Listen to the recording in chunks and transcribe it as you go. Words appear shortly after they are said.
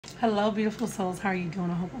Hello, beautiful souls. How are you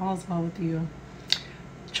doing? I hope all's well with you.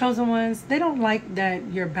 Chosen ones, they don't like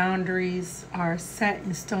that your boundaries are set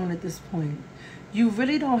in stone at this point. You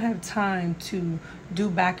really don't have time to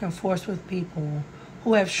do back and forth with people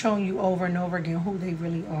who have shown you over and over again who they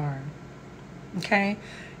really are. Okay?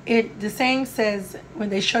 The saying says, when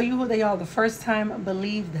they show you who they are the first time,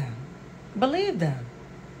 believe them. Believe them.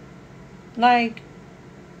 Like,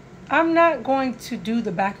 I'm not going to do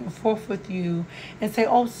the back and forth with you and say,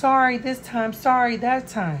 oh, sorry this time, sorry that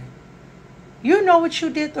time. You know what you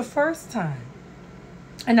did the first time,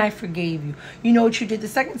 and I forgave you. You know what you did the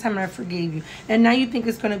second time, and I forgave you. And now you think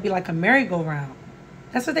it's going to be like a merry-go-round.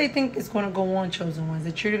 That's what they think is going to go on, chosen ones.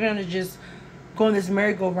 That you're going to just go on this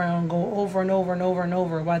merry-go-round, go over and over and over and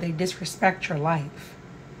over while they disrespect your life.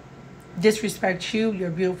 Disrespect you,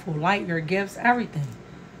 your beautiful light, your gifts, everything.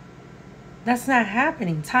 That's not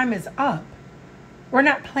happening. Time is up. We're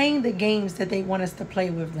not playing the games that they want us to play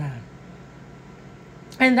with them.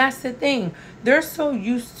 And that's the thing. They're so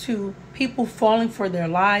used to people falling for their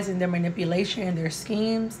lies and their manipulation and their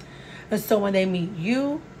schemes. And so when they meet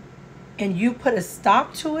you and you put a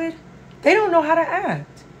stop to it, they don't know how to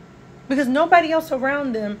act. Because nobody else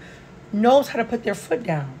around them knows how to put their foot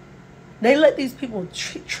down. They let these people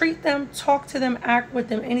treat them, talk to them, act with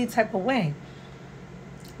them any type of way.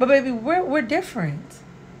 But baby, we're different.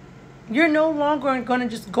 You're no longer going to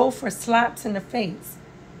just go for slaps in the face.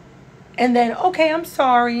 And then, okay, I'm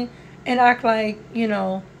sorry. And act like,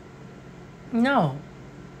 no.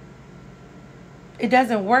 It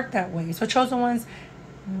doesn't work that way. So chosen ones,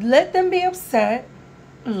 let them be upset.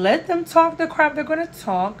 Let them talk the crap they're going to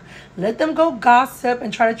talk. Let them go gossip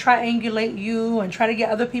and try to triangulate you and try to get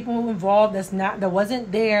other people involved that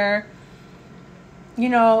wasn't there.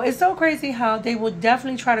 It's so crazy how they will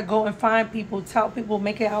definitely try to go and find people, tell people,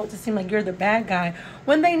 make it out to seem like you're the bad guy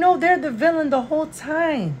when they know they're the villain the whole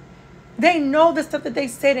time. They know the stuff that they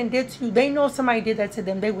said and did to you. They know if somebody did that to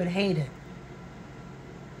them, they would hate it.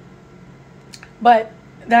 But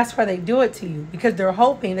that's why they do it to you, because they're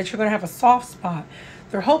hoping that you're going to have a soft spot.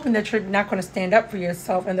 They're hoping that you're not going to stand up for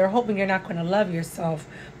yourself, and they're hoping you're not going to love yourself.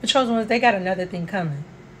 But chosen ones, they got another thing coming,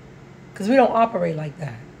 because we don't operate like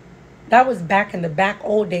that. That was back in the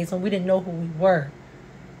old days when we didn't know who we were.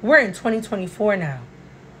 We're in 2024 now.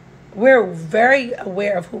 We're very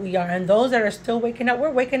aware of who we are. And those that are still waking up,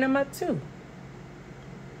 we're waking them up too.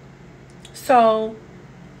 So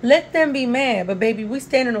let them be mad. But baby, we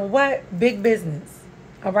standing on what? Big business.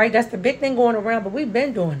 All right? That's the big thing going around. But we've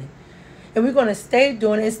been doing it. And we're going to stay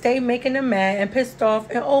doing it and stay making them mad and pissed off.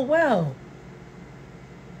 And oh, well.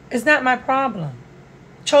 It's not my problem.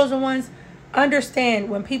 Chosen ones, understand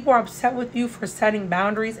when people are upset with you for setting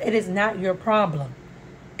boundaries, it is not your problem.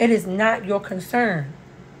 It is not your concern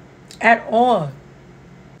at all.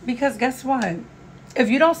 Because guess what? If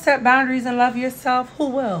you don't set boundaries and love yourself, who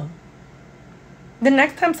will? The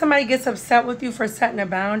next time somebody gets upset with you for setting a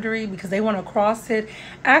boundary because they want to cross it,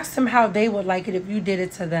 ask them how they would like it if you did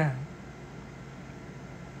it to them.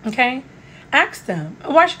 Okay? Ask them.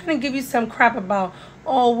 Why is she going to give you some crap about,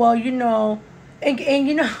 oh, well,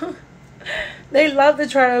 and they love to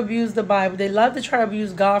try to abuse the Bible. They love to try to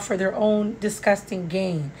abuse God for their own disgusting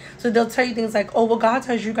gain. So they'll tell you things like, oh, well, God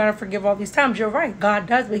tells you got to forgive all these times. You're right. God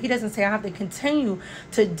does. But he doesn't say I have to continue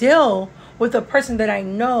to deal with a person that I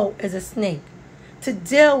know is a snake. To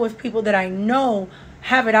deal with people that I know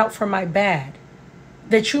have it out for my bad.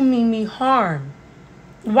 That you mean me harm.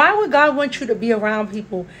 Why would God want you to be around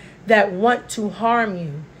people that want to harm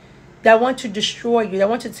you? That want to destroy you, that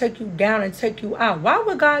want to take you down and take you out? Why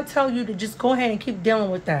would God tell you to just go ahead and keep dealing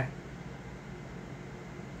with that?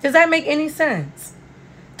 Does that make any sense?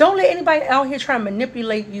 Don't let anybody out here try to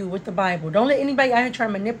manipulate you with the Bible. Don't let anybody out here try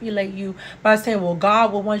to manipulate you by saying, well,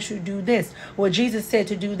 God will want you to do this. Well, Jesus said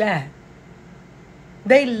to do that.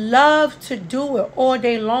 They love to do it all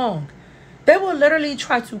day long. They will literally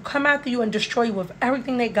try to come after you and destroy you with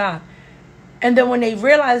everything they got. And then when they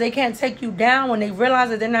realize they can't take you down, when they realize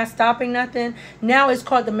that they're not stopping nothing, now it's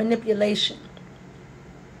called the manipulation.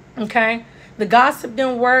 Okay? The gossip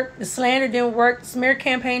didn't work. The slander didn't work. The smear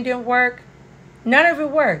campaign didn't work. None of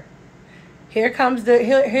it worked. Here comes the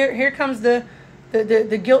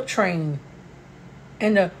guilt train.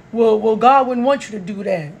 And well, God wouldn't want you to do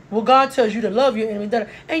that. Well, God tells you to love your enemy.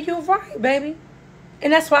 And you're right, baby.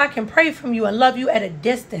 And that's why I can pray from you and love you at a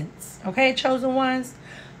distance. Okay, chosen ones?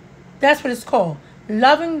 That's what it's called.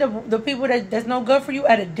 Loving the people that's no good for you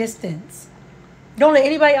at a distance. Don't let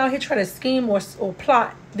anybody out here try to scheme or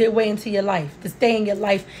plot their way into your life, to stay in your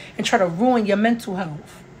life and try to ruin your mental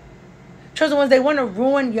health. Chosen ones, they want to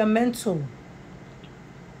ruin your mental.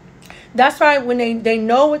 That's why when they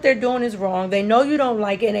know what they're doing is wrong, they know you don't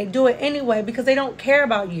like it, and they do it anyway because they don't care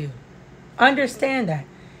about you. Understand that.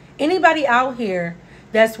 Anybody out here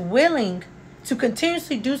that's willing to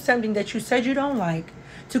continuously do something that you said you don't like,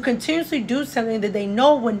 to continuously do something that they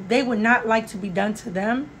know when they would not like to be done to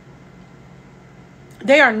them,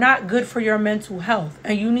 they are not good for your mental health,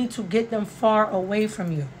 and you need to get them far away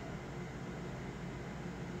from you.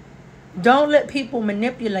 Don't let people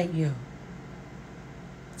manipulate you.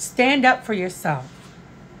 Stand up for yourself.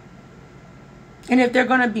 And if they're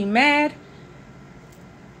going to be mad,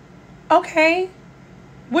 okay,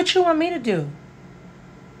 what you want me to do?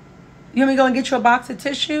 You want me to go and get you a box of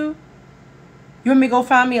tissue? You want me to go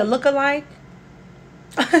find me a lookalike?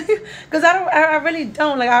 Because I really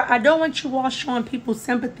don't. Like, I don't want you all showing people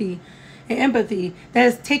sympathy and empathy that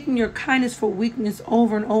is taking your kindness for weakness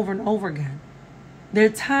over and over and over again. Their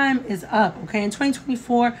time is up, okay? In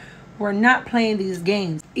 2024, we're not playing these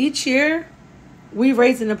games. Each year, we're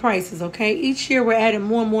raising the prices, okay? Each year, we're adding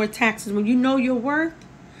more and more taxes. When you know your worth,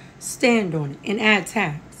 stand on it and add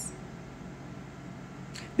tax.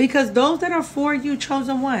 Because those that are for you,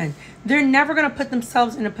 chosen one, they're never going to put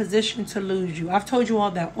themselves in a position to lose you. I've told you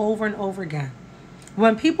all that over and over again.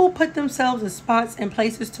 When people put themselves in spots and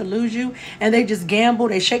places to lose you, and they just gamble,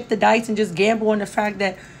 they shake the dice and just gamble on the fact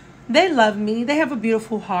that they love me, they have a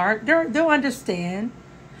beautiful heart, they'll understand.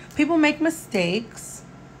 People make mistakes.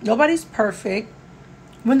 Nobody's perfect.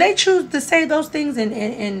 When they choose to say those things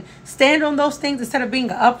and stand on those things instead of being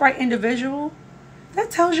an upright individual,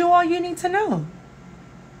 that tells you all you need to know.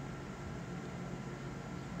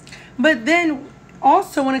 But then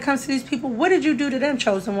also when it comes to these people, what did you do to them,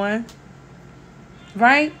 chosen one?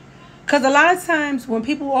 Right? Because a lot of times when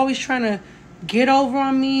people are always trying to get over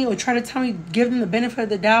on me or try to tell me, give them the benefit of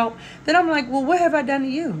the doubt, then I'm like, well, what have I done to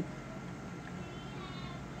you?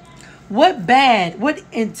 What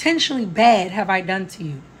intentionally bad have I done to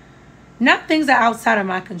you? Not things that are outside of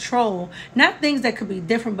my control, not things that could be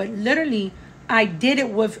different, but literally I did it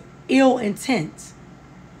with ill intent.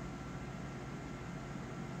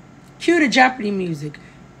 Cue the Jeopardy music.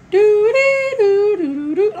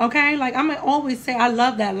 Do-dee-doo-doo-doo-doo. Okay, like I'm gonna always say I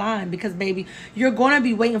love that line because, baby, you're gonna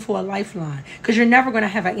be waiting for a lifeline because you're never gonna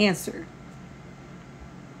have an answer.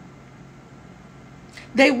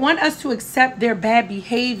 They want us to accept their bad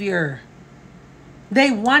behavior.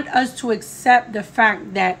 They want us to accept the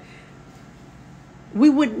fact that we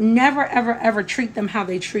would never, ever, ever treat them how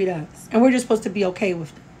they treat us. And we're just supposed to be okay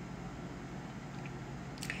with them.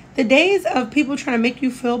 The days of people trying to make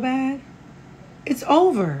you feel bad, it's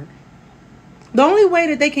over. The only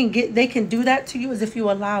way that they can do that to you is if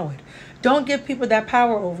you allow it. Don't give people that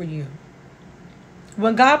power over you.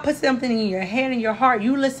 When God puts something in your head and your heart,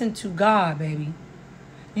 you listen to God, baby.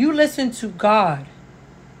 You listen to God.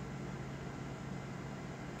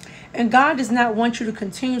 And God does not want you to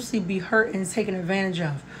continuously be hurt and taken advantage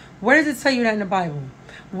of. Where does it tell you that in the Bible?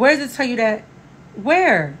 Where does it tell you that?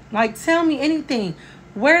 Where? Like, tell me anything.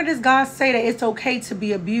 Where does God say that it's okay to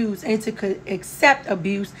be abused and to accept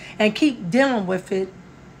abuse and keep dealing with it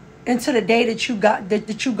until the day that you've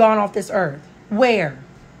gone off this earth? Where?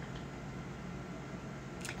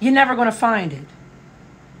 You're never going to find it.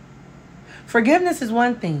 Forgiveness is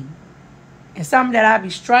one thing. And something that I be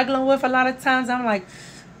struggling with a lot of times. I'm like,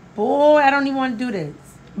 boy, I don't even want to do this.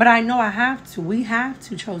 But I know I have to. We have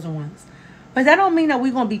to, chosen ones. But that don't mean that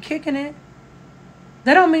we're going to be kicking it.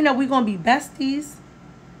 That don't mean that we're going to be besties.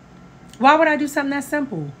 Why would I do something that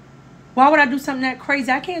simple? Why would I do something that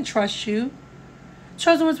crazy? I can't trust you.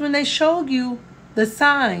 Chosen ones, when they show you the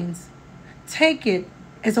signs, take it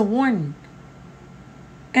as a warning.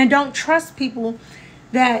 And don't trust people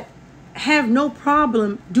that have no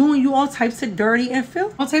problem doing you all types of dirty and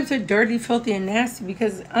filthy. All types of dirty, filthy, and nasty.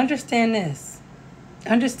 Because understand this.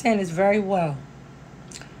 Understand this very well.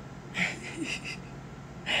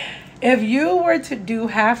 If you were to do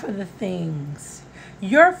half of the things,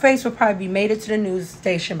 your face would probably be made it to the news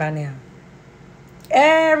station by now.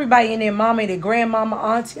 Everybody and their mama, their grandmama,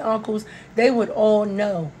 auntie, uncles, they would all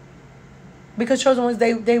know. Because chosen ones,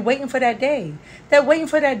 they waiting for that day. They're waiting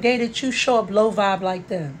for that day that you show up low vibe like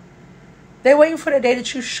them. They're waiting for the day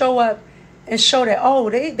that you show up and show that, oh,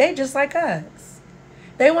 they just like us.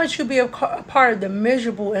 They want you to be a part of the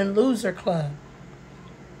miserable and loser club.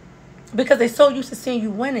 Because they're so used to seeing you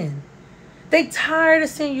winning. They tired of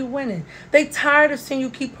seeing you winning. They tired of seeing you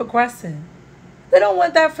keep progressing. They don't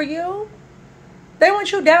want that for you. They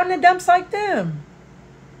want you down in the dumps like them.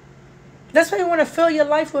 That's why you want to fill your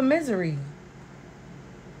life with misery.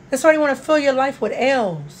 That's why you want to fill your life with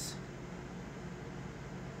ills.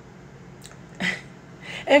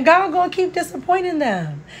 And God going to keep disappointing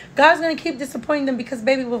them. God's going to keep disappointing them because,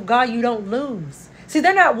 baby, with God, you don't lose. See,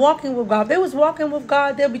 they're not walking with God. If they was walking with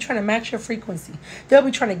God, they'll be trying to match your frequency. They'll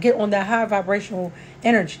be trying to get on that high vibrational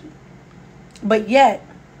energy. But yet,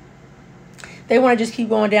 they want to just keep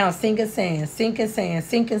going down, sinking sand, sinking sand,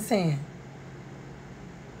 sinking sand.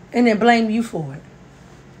 And then blame you for it.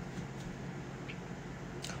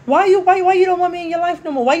 Why you don't want me in your life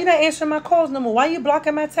no more? Why you not answering my calls no more? Why you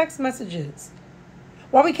blocking my text messages?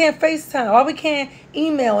 Why we can't FaceTime? Why we can't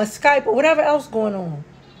email and Skype or whatever else going on?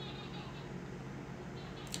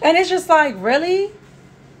 And it's just like, really?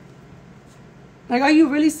 Like, are you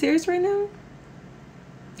really serious right now?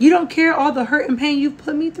 You don't care all the hurt and pain you've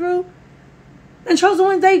put me through? And chosen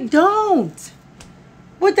ones, they don't.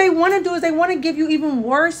 What they want to do is they want to give you even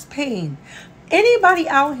worse pain. Anybody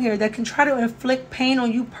out here that can try to inflict pain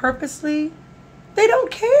on you purposely, they don't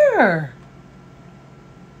care.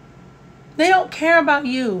 They don't care about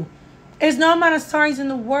you. There's no amount of sorries in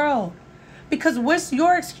the world. Because what's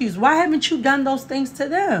your excuse? Why haven't you done those things to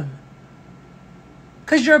them?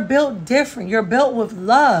 Because you're built different. You're built with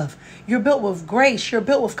love. You're built with grace. You're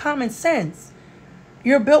built with common sense.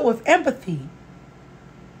 You're built with empathy.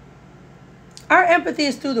 Our empathy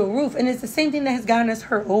is through the roof. And it's the same thing that has gotten us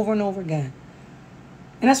hurt over and over again.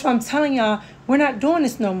 And that's why I'm telling y'all, we're not doing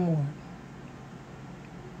this no more.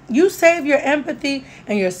 You save your empathy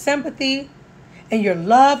and your sympathy and your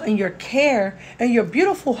love and your care and your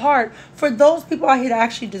beautiful heart for those people out here that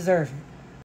actually deserve it.